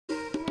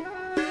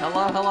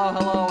Hello, hello,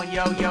 hello, and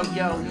yo, yo,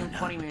 yo, Noon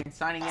 20 Man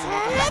signing in.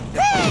 Welcome back to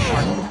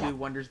Pokepark 2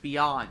 Wonders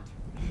Beyond.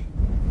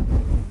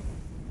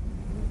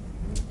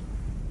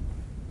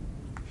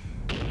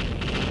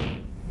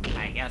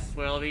 I guess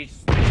we'll be...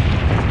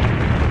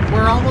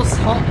 We're almost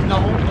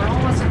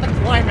at the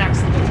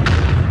climax of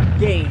the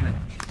game.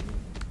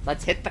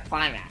 Let's hit the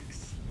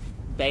climax.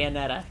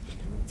 Bayonetta.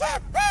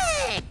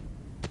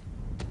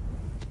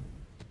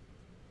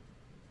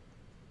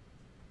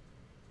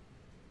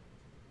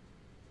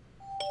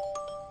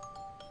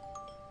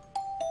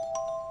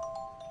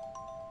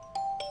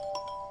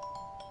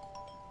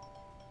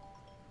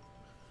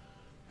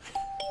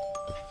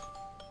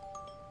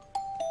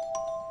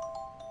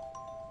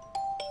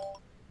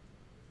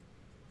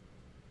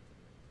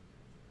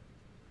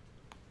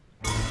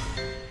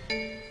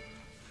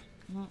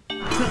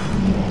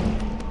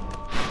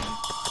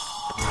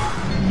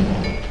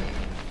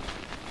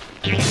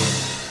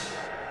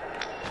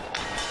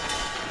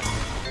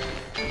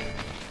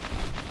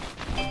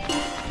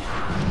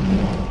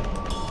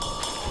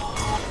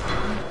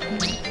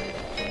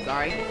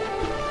 Sorry.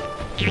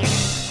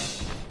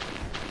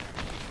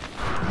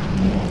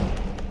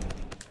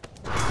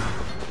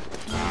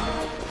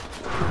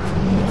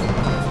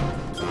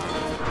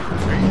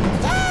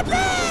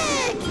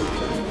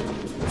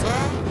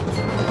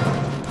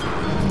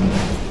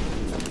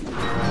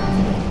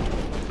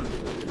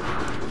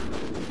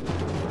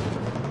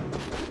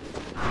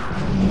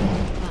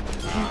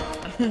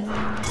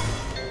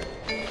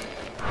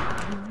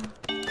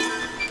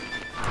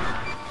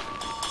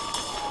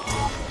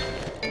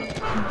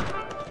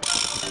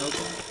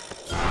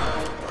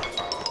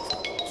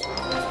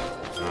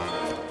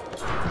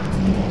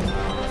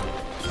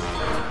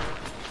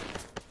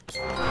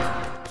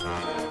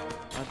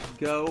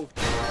 Go.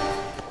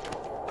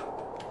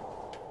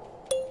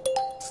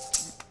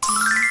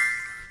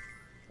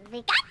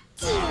 We got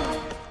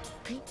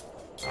you.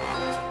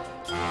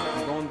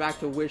 I'm going back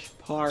to Wish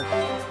Park.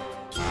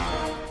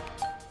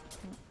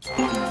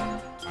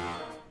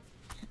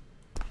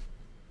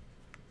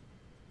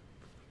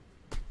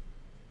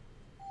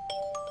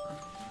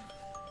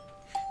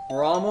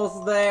 We're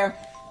almost there.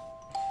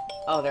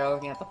 Oh, they're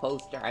looking at the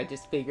poster. I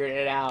just figured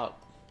it out.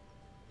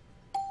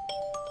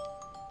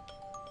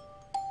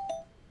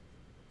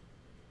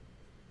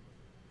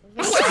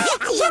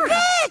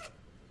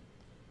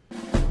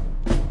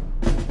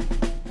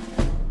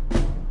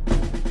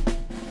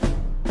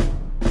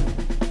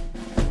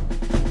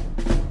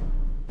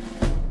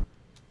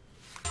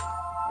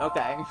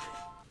 Okay.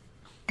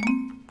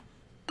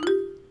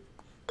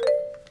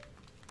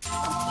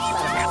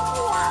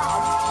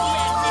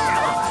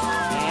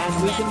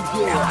 And we can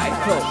do it, I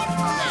hope.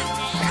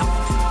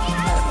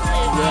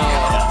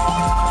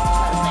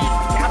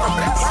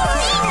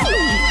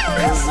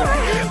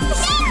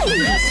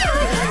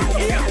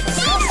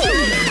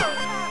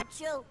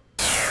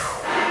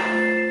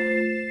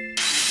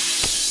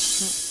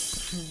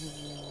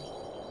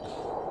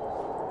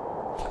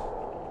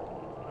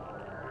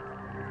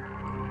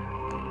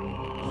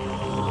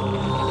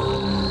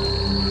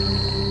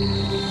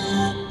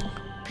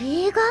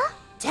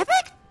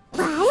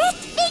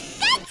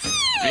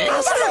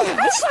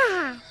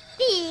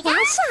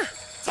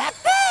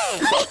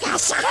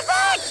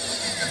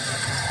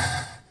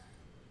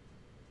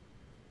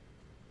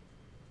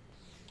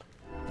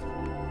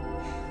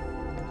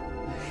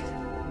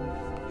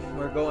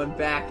 We're going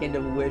back into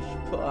Wish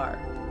Park.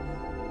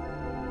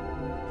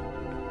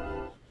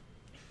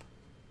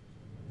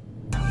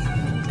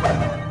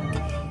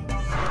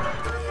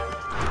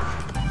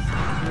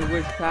 The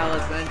Wish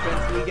Palace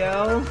entrance we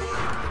go.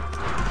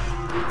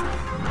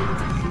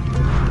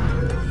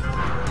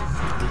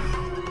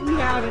 We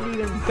haven't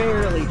even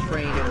barely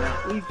trained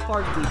enough. We've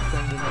hardly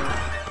trained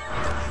enough.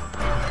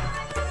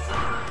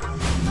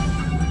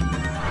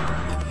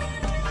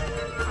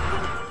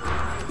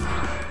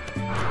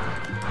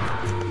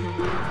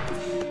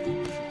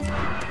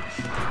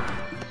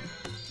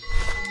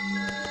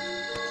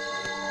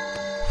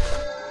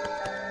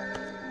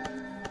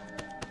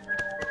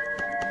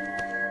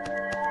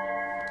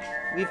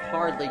 We've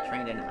hardly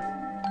trained enough.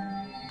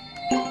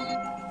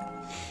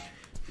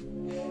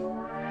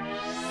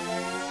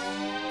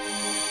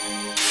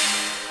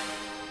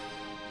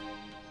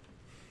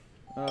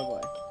 Oh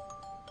boy.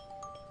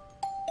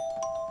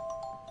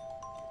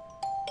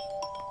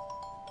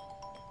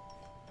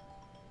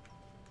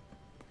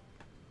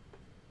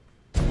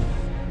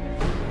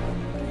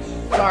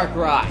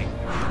 Darkrai,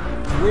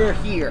 we're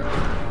here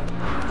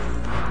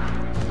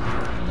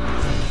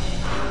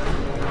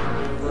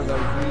for the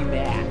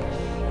rematch.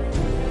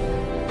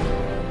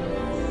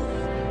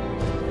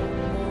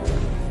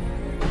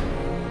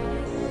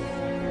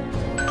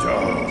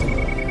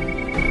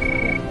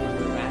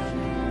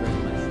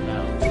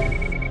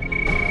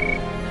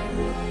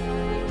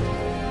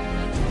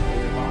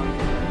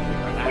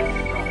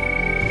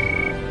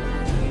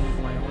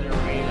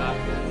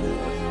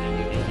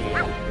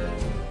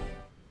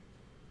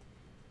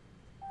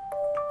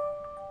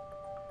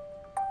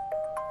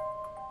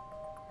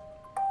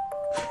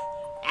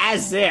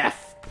 As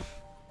if.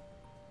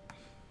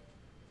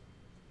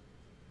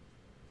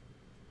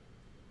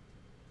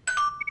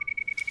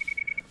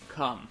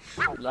 Come,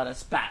 let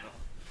us battle.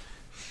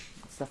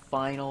 It's the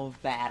final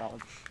battle.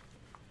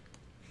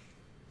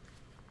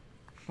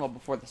 Well,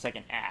 before the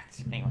second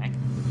act, anyway.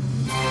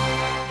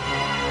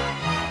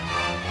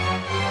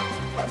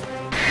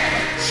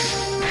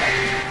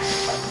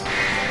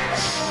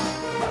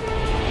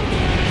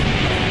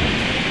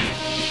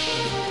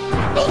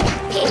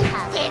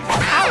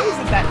 How is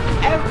it that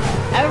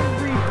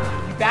every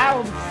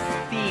battle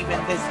theme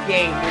in this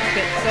game would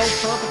fit so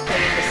perfectly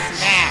into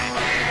Smash?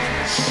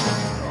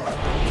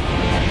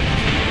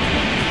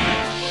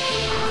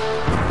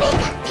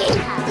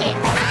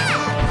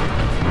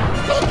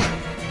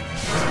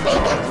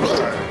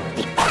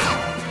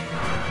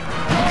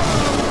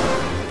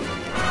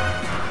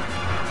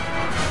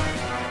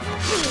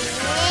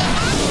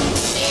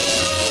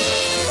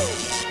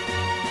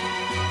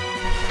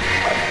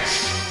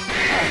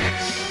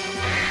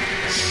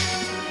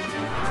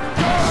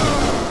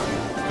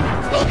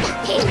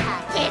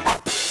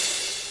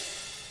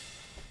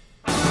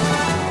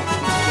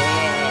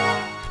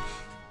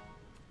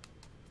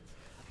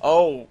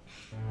 Oh,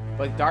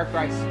 but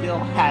Darkrai still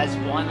has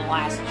one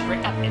last trick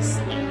up his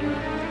sleeve.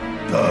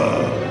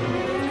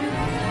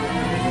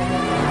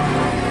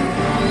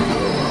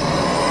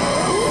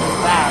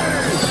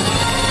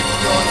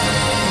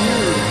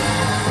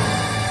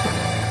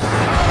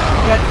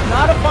 That's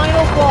not a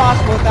final boss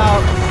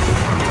without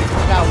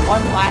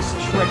one last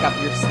trick up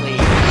your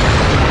sleeve.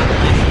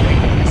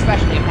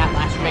 Especially if that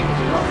last trick is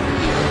your own.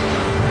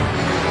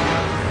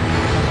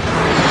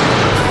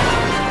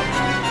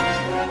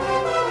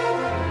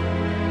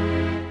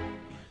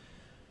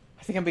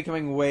 I think I'm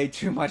becoming way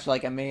too much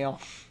like Emil.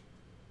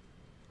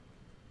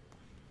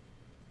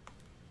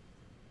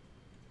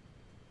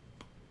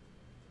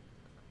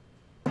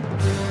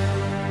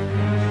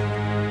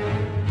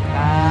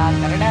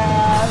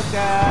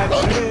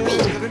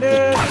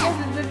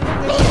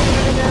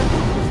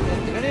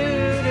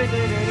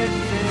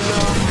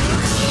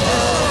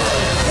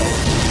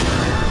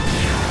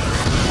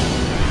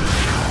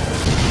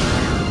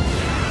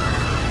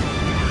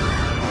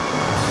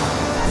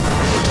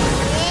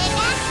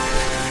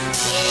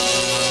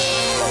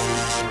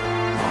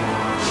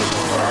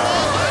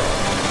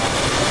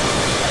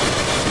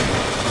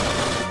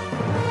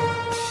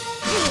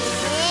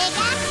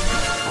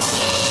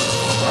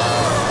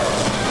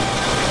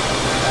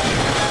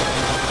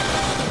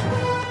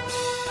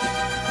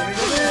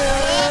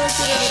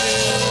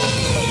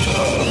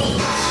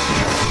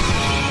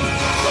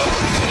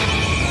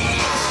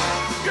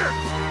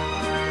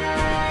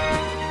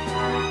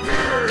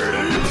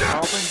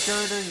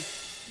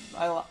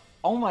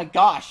 Oh my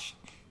gosh.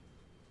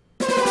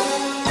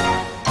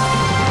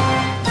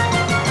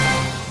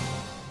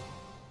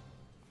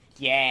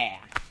 Yeah.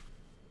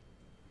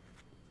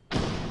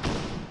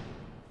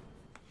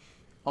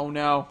 Oh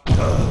no.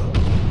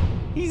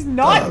 He's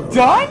not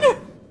done?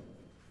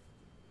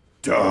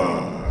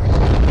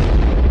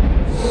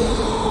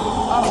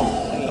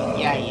 Oh, wait,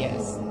 yeah, he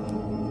is.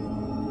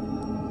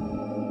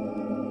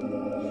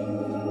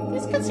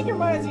 This cutscene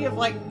reminds me of,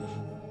 like,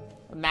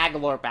 a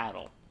Magolor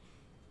battle.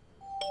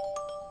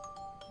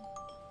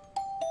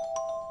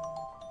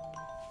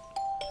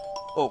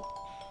 Oh.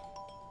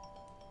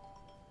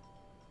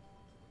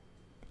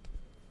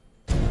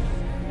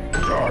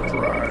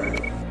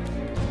 Darkrai.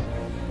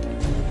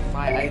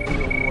 My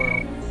ideal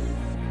world.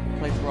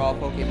 Place where all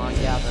Pokemon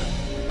gather.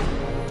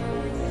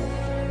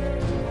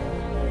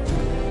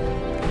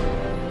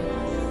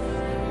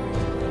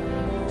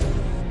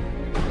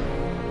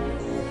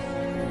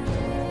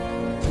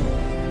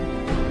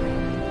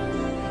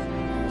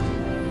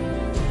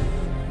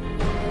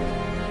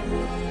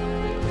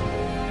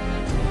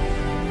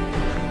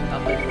 A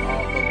place where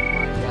all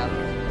Pokemon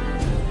gather.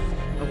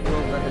 A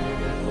world that has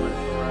been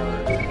influenced forever.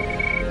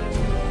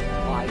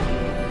 Why do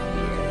you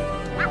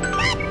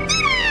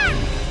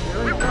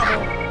You're in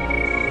trouble.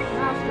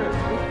 Master,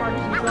 this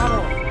party's in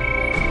trouble.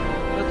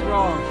 What's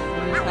wrong?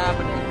 What is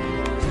happening?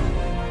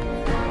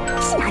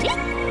 We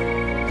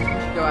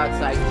should go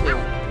outside too.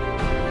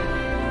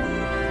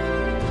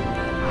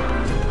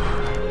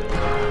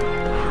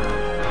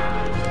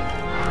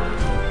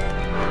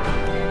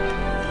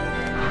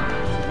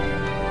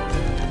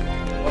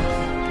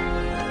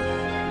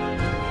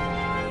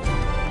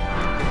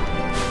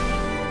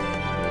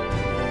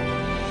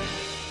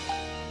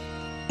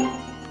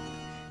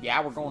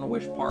 Yeah, we're going to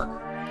Wish Park.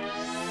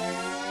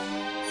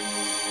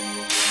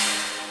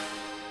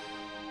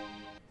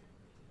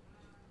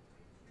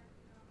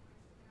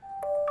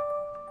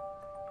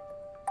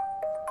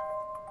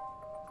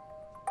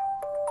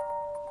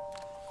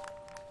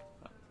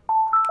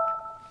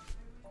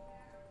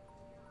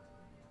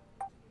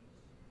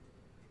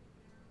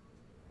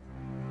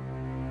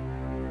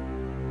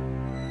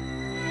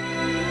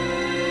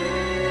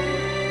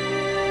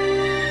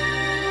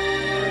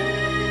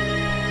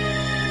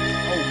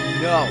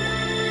 No.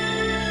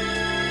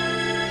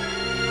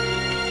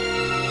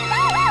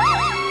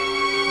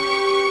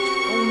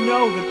 Oh no,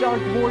 the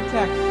dark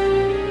vortex.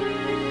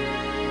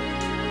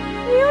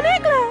 Real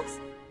necklace.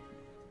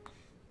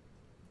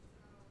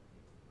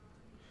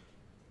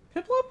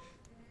 Piplup?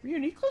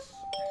 Uniqueless?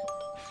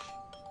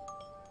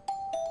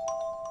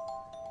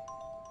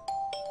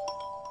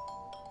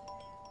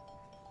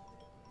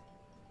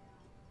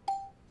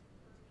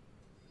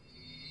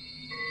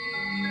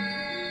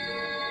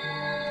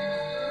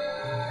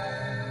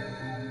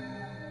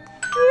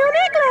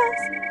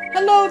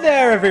 Hello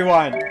there,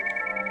 everyone!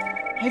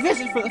 I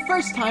visited for the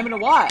first time in a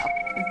while,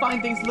 and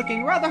find things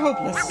looking rather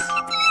hopeless.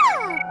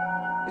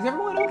 Is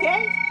everyone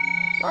okay?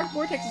 Dark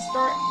Vortex is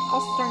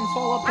also starting to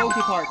swallow up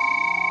Pokepark.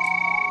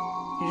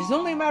 It is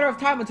only a matter of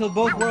time until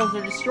both worlds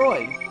are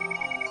destroyed.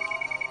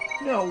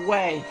 No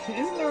way.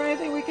 Isn't there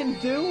anything we can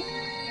do?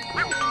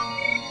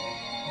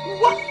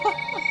 What?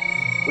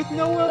 With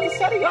no world to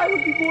study, I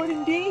would be bored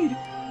indeed.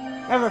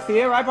 Never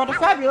fear, I brought a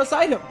fabulous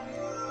item.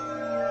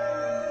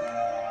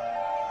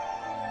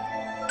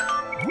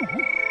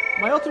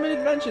 My ultimate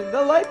invention,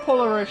 the light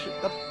polarization,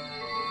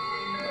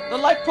 the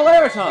light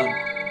polariton.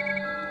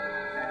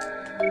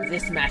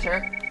 This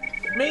matter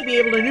may be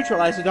able to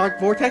neutralize the Dark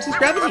Vortex's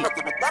gravity.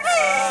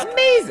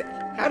 Amazing!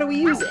 How do we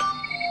use it?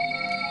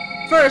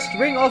 First,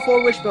 ring all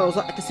 4 wish bells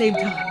at the same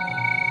time.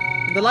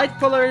 When the light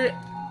polariton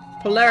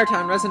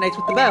resonates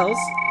with the bells,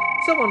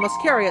 someone must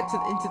carry it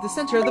into the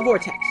center of the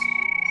vortex.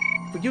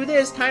 If we do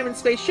this, time and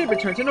space should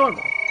return to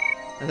normal,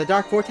 and the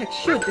Dark Vortex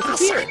should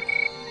disappear.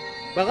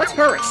 Well, let's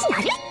hurry.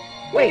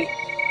 Wait,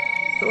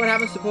 so what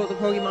happens to the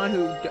Pokemon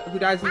who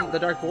dies in the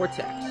Dark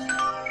Vortex?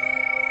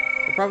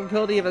 The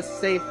probability of a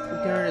safe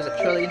return is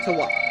 1,000,000,000 to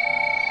 1.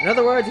 In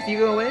other words, if you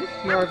go in,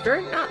 you are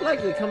very not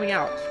likely coming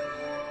out.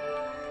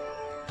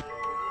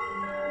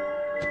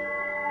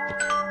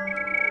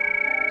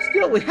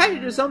 Still, we had to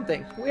do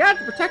something. We had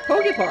to protect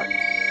Pokepark.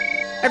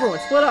 Everyone,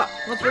 split up.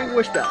 Let's ring the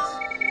wish bells.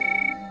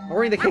 I'll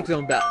ring the kick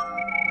zone bell.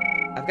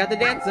 I've got the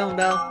dance zone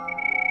bell.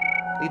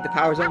 Leave the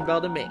power zone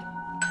bell to me.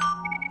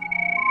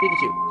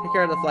 Pikachu, take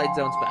care of the flight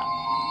zone's bell.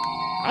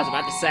 I was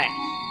about to say,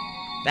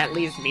 that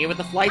leaves me with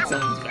the flight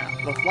zone's bell.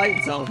 The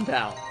flight zone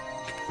bell.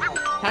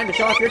 Time to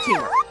show off your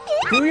teamwork.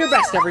 Do your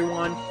best,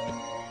 everyone.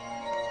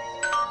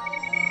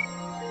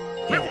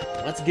 Okay,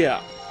 let's go.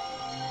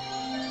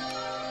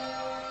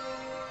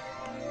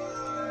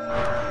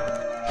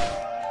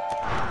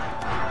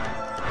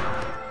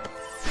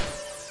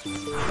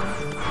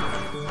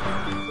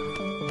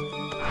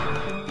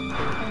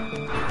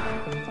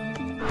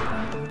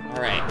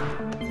 Alright.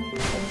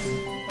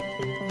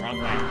 Wrong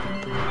way.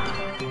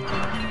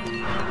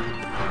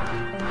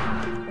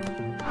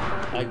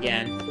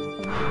 Again.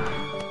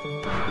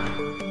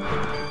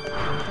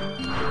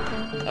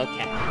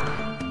 Okay.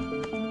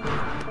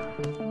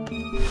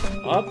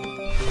 Up,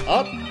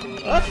 up,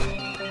 up.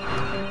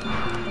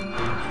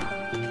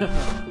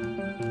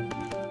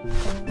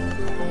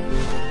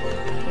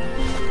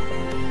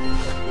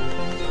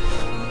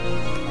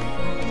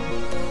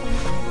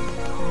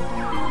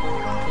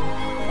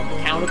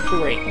 Count of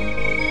 3.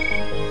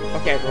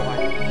 Okay, everyone.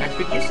 Next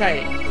week,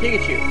 exciting.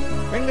 Pikachu,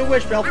 ring the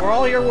wish bell for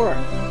all your work.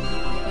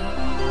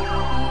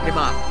 Hey,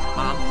 Mom.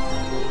 Mom.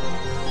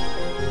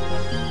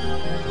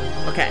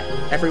 Okay,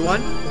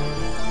 everyone.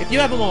 If you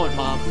have a moment,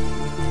 Mom.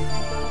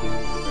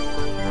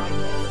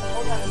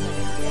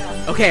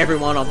 Okay,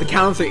 everyone, on the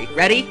count of 3.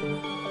 Ready?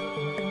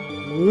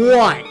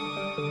 1,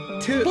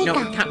 2. No,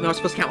 count. No, I'm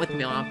supposed to count with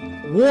me,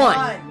 Mom.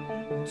 1,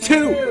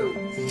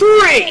 2,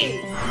 3.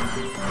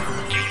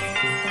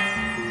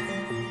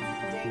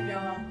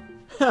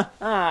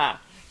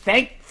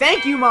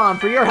 Thank you, Mom,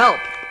 for your help.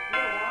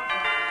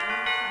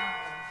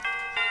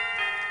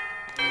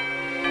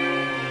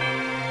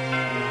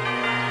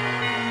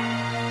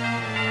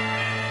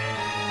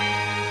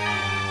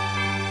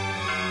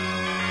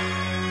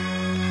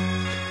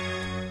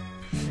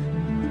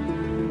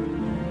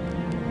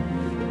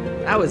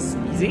 That was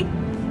easy.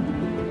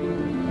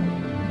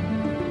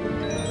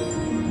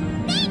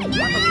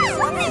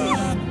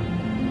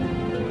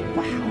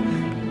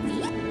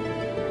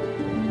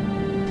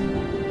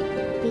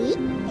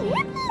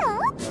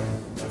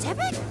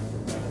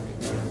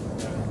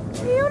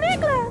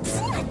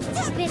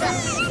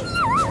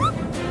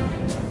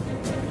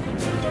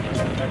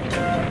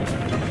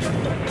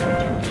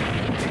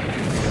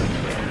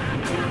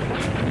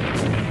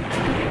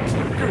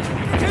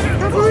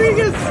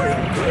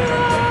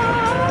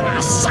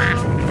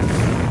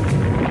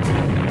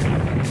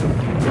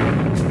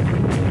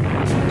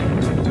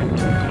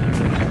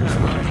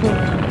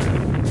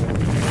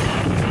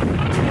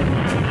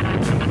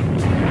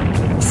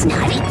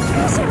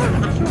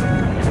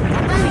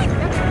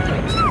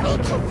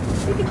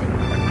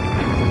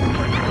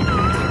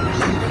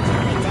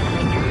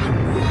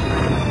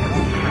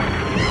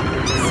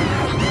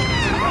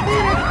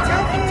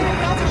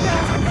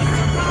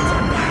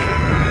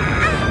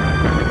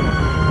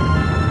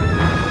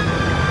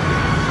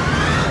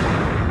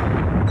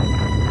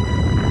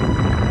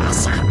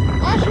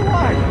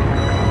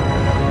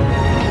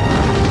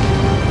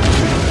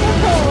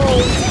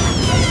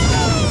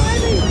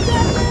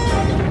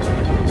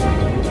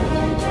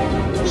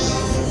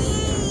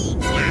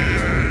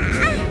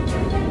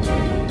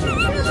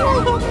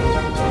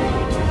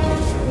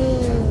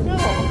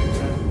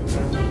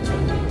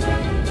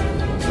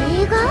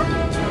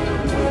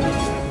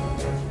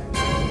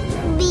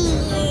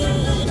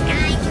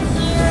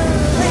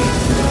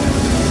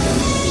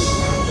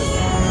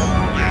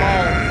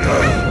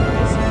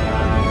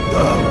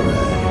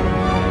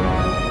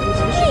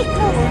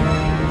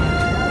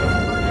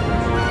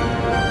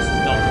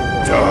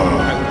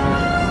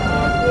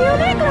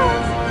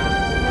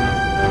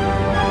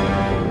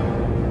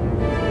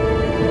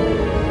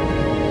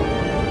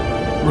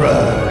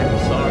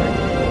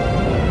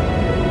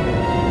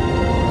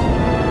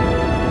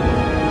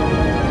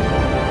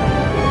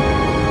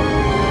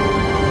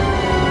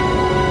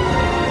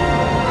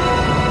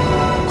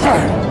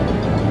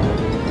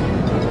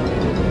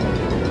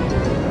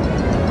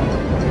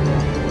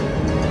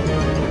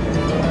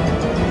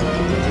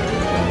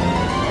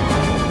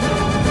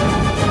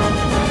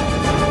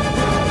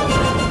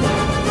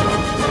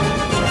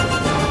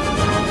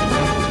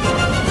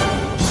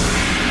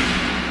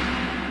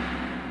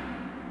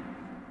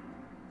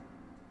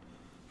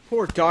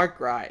 Poor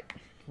Darkrai.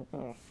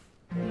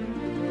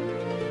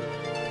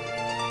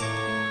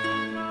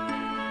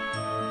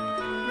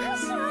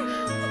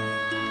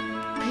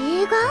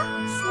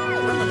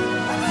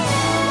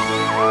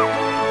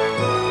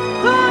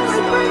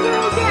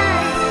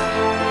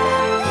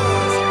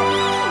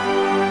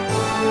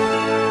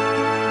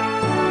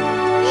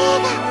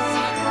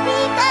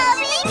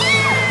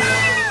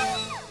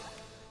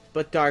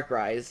 But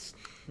Darkrai's.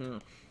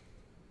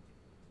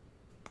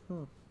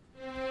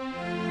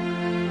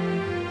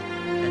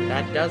 And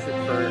that does it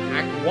for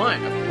Act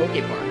 1 of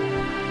Pokepark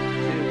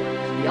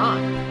 2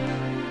 Beyond.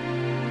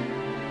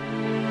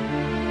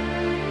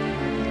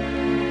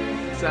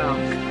 So,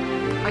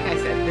 like I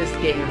said, this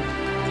game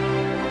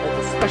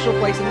holds a special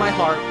place in my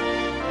heart.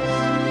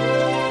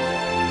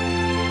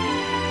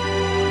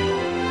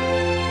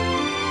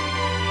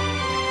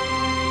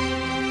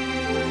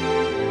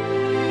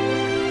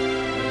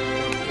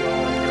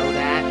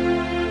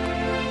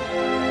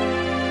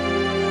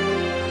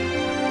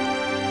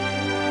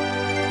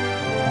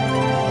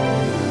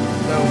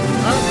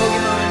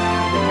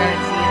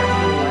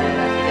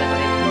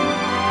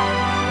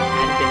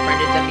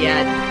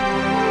 Yet.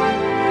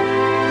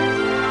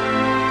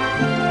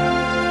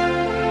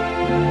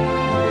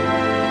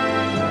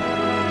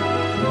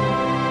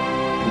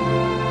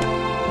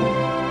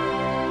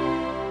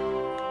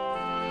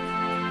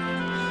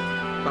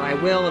 But I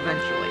will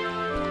eventually.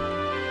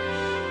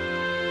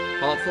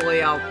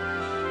 Hopefully I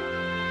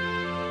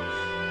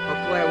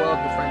will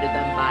have befriended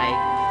them by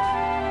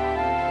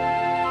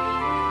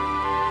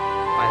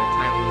the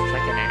time of the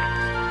second act.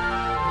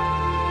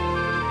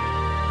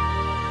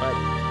 But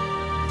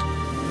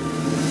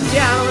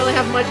yeah, I don't really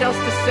have much else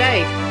to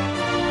say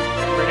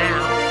for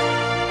now.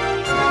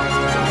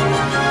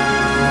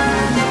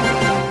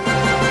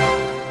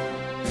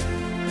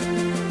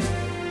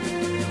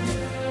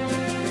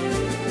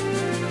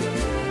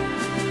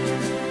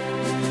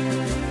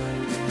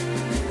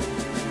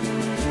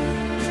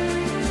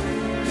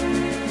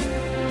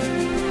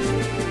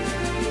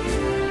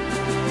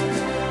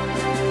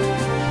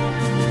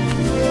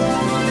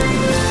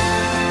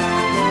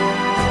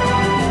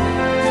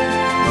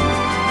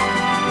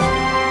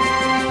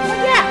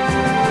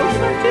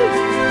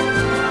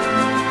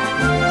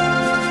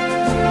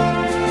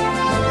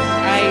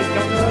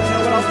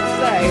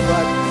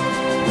 But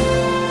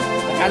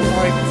like I've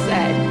already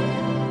said,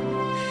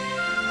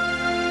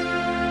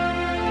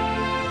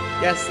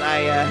 guess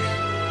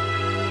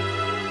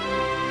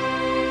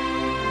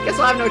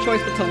I'll have no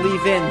choice but to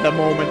leave in the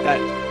moment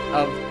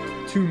of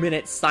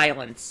 2-minute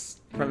silence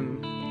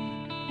from.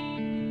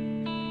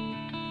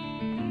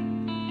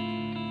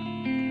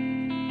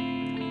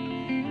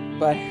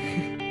 But.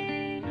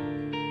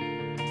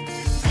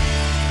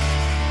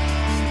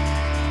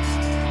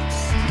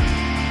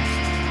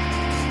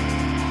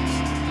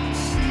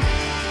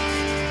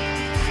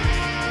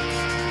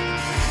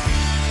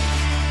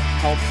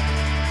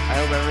 I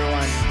hope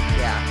everyone,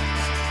 yeah.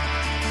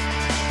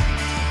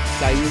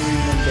 Sayuri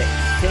Monday.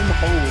 Tim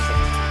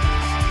Holden.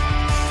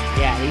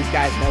 Yeah, these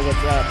guys know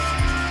what's up.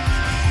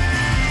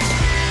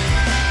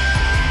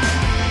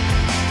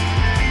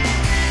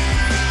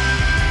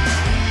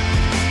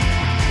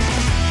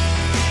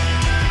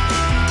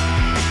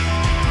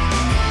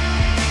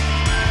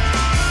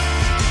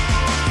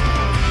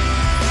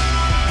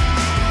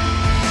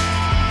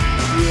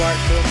 You are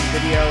film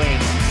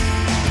videoing.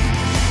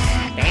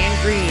 Dan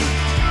Green,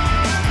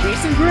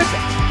 Jason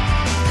Griffin,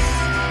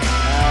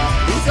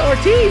 Lisa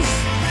Ortiz.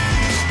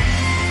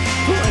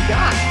 Oh my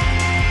god.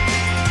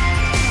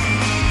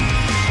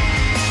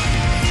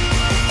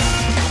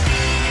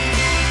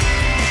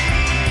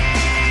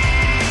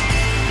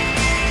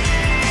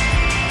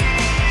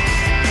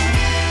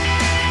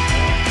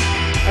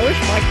 I wish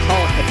Mike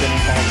Pollock had been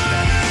involved in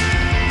this.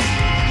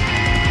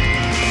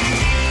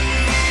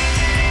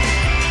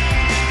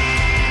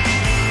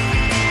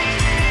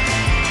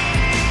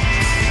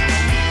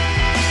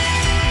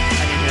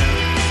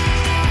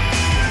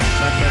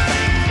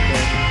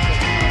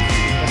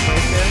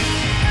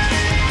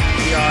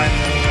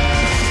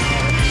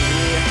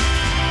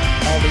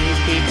 All these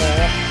people.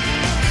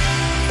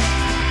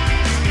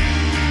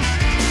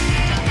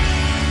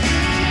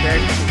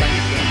 Very much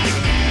understanding.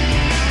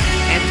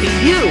 And to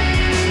you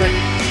for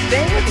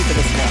staying with me for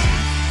this one.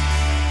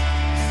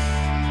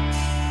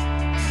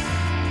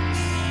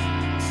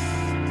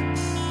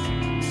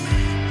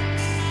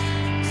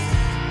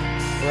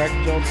 Correct,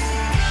 Jones.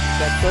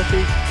 That's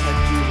Sophie and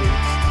Julie.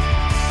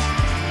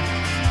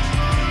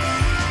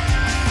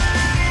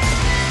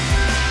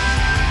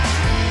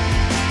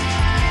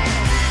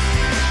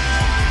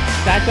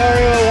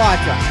 Satoru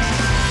Iwata.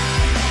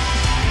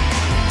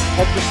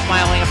 Hope you're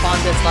smiling upon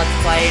this Let's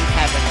Play in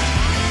heaven,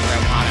 Mr.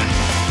 Iwata.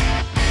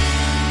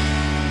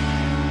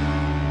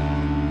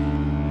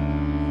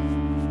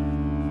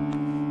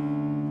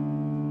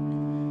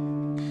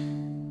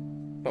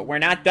 But we're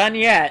not done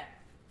yet.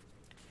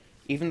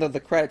 Even though the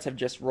credits have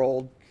just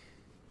rolled.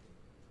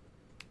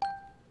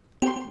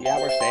 Yeah,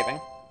 we're saving.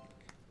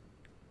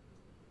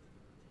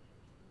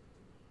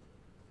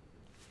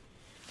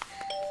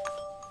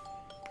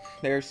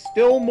 there's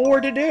still more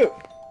to do.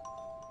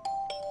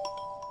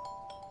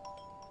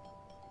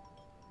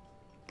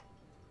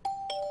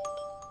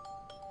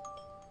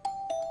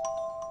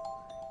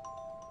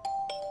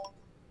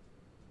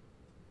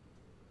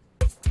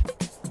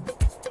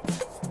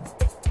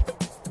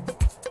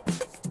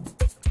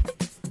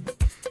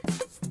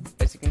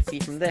 As you can see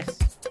from this,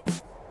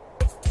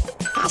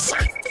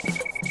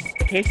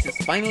 the case is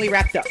finally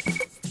wrapped up.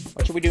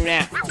 What should we do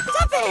now?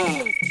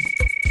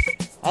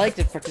 I like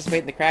to participate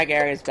in the Crag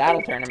Area's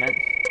battle tournament.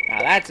 Now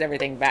that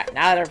everything's back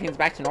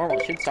to normal,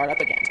 it should start up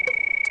again.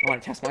 I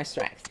want to test my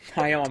strength.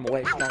 I know I'm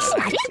way stronger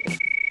than I used to be.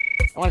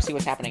 I want to see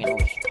what's happening in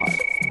Wish Park.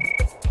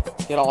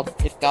 It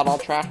got all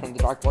trashed when the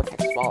Dark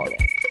Vortex swallowed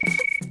it.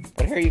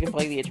 But here you can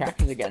play the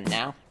attractions again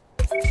now.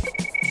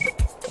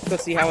 Let's go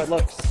see how it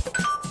looks.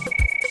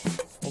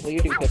 Hopefully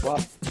you do good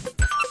luck.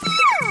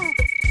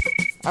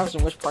 I was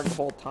in Wish Park the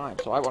whole time,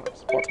 so I want to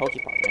support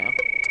Pokepark now.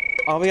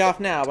 I'll be off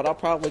now, but I'll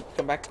probably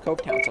come back to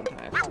Cove Town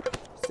sometime.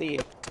 See you.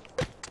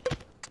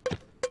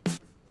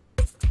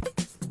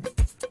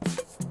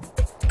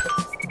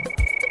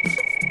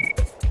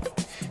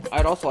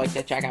 I'd also like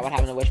to check out what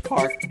happened in Wish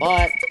Park,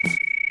 but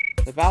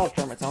the battle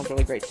tournament sounds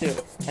really great too.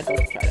 I'd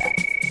like to try that.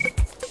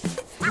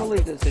 I'll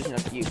leave the decision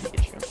up to you,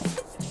 Pikachu.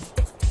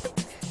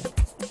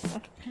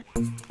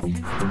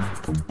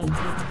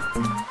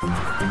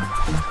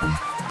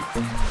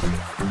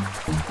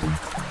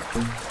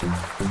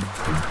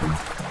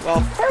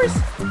 Well, first,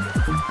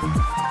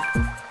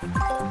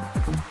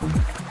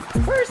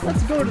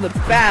 let's go to the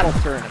battle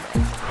tournament.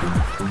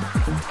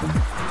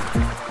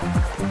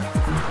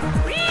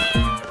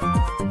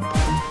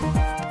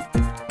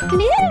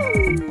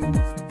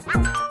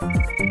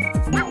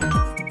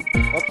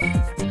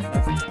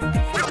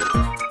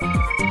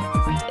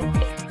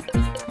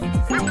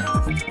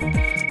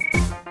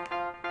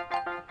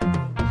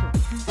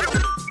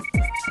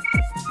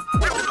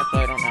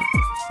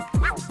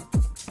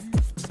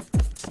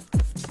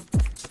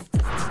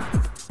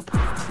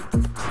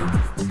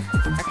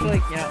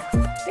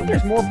 I think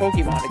there's more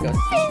Pokemon to go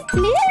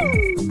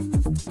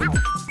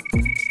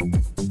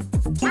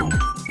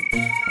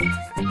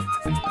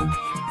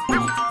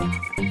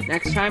see.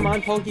 Next time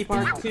on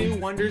Pokepark 2,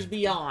 Wonders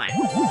Beyond.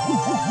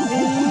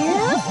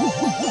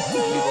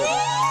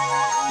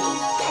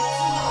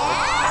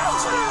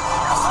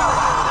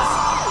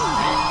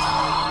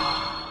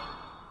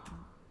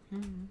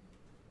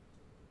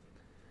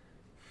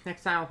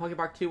 Next time on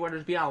Pokepark 2,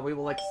 Wonders Beyond, we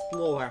will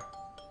explore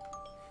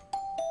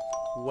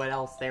what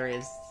else there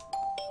is.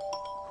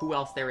 Who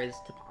else there is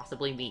to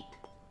possibly meet.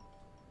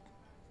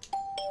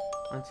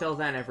 Until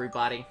then,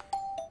 everybody,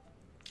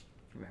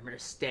 remember to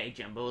stay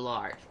Jumbo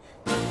Large.